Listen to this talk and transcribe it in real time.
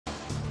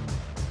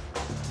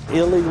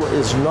illegal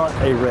is not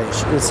a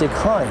race. It's a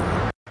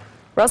crime.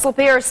 Russell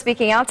Pearce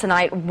speaking out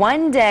tonight,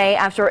 one day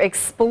after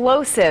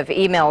explosive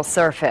emails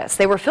surfaced.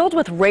 They were filled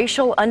with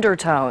racial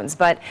undertones,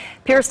 but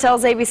Pearce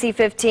tells ABC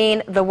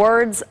 15 the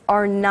words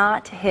are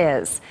not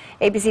his.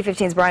 ABC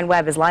 15's Brian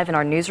Webb is live in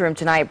our newsroom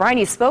tonight. Brian,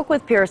 you spoke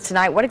with Pearce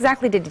tonight. What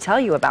exactly did he tell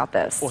you about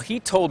this? Well, he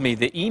told me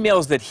the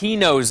emails that he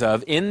knows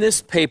of in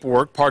this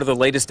paperwork, part of the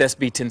latest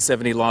SB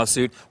 1070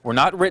 lawsuit, were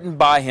not written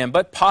by him,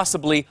 but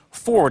possibly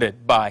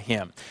forwarded by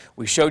him.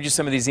 We showed you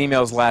some of these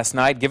emails last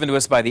night, given to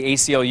us by the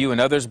ACLU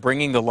and others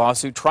bringing the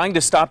lawsuit, trying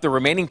to stop the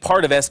remaining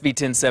part of SB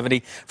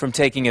 1070 from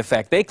taking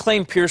effect. They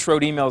claim Pearce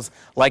wrote emails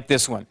like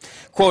this one.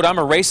 Quote, I'm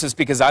a racist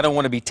because I don't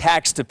want to be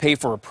taxed to pay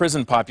for a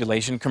prison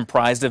population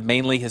comprised of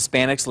mainly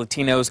Hispanics,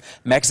 Latinos,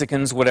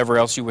 Mexicans, whatever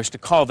else you wish to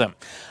call them.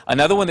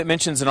 Another one that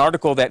mentions an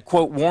article that,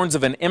 quote, warns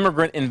of an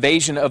immigrant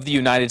invasion of the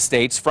United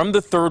States from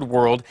the third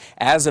world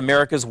as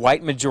America's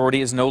white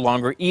majority is no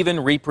longer even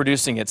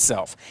reproducing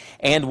itself.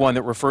 And one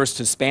that refers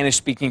to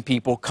Spanish-speaking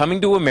people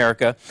coming to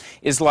America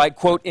is like,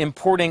 quote,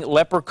 importing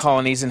leper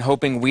colonies and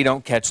hoping we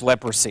don't catch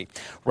leprosy.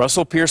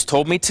 Russell Pearce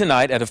told me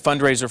tonight at a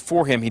fundraiser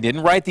for him he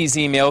didn't write these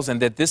emails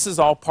and that this is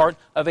all part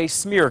of a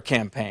smear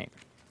campaign.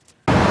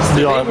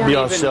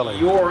 Beyond silly.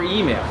 Your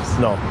emails?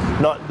 No,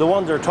 not the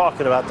ones they're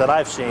talking about that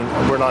I've seen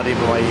were not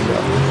even my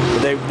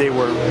emails. They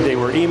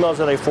were emails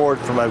that I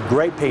forwarded from a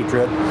great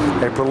patriot,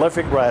 a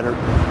prolific writer,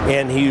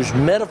 and he used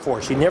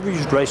metaphors. He never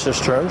used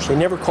racist terms. He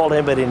never called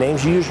anybody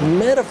names. He used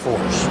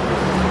metaphors,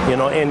 you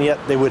know, and yet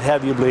they would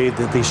have you believe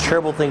that these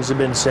terrible things have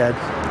been said.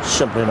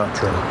 Simply not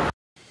true.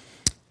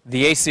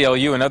 The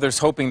ACLU and others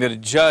hoping that a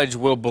judge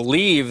will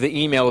believe the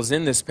emails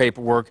in this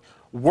paperwork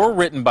were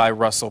written by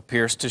Russell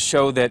Pearce to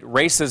show that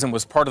racism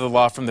was part of the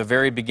law from the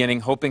very beginning,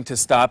 hoping to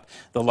stop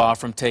the law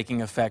from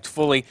taking effect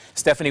fully.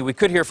 Stephanie, we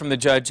could hear from the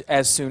judge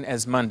as soon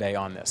as Monday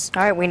on this.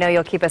 All right, we know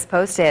you'll keep us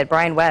posted.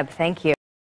 Brian Webb, thank you.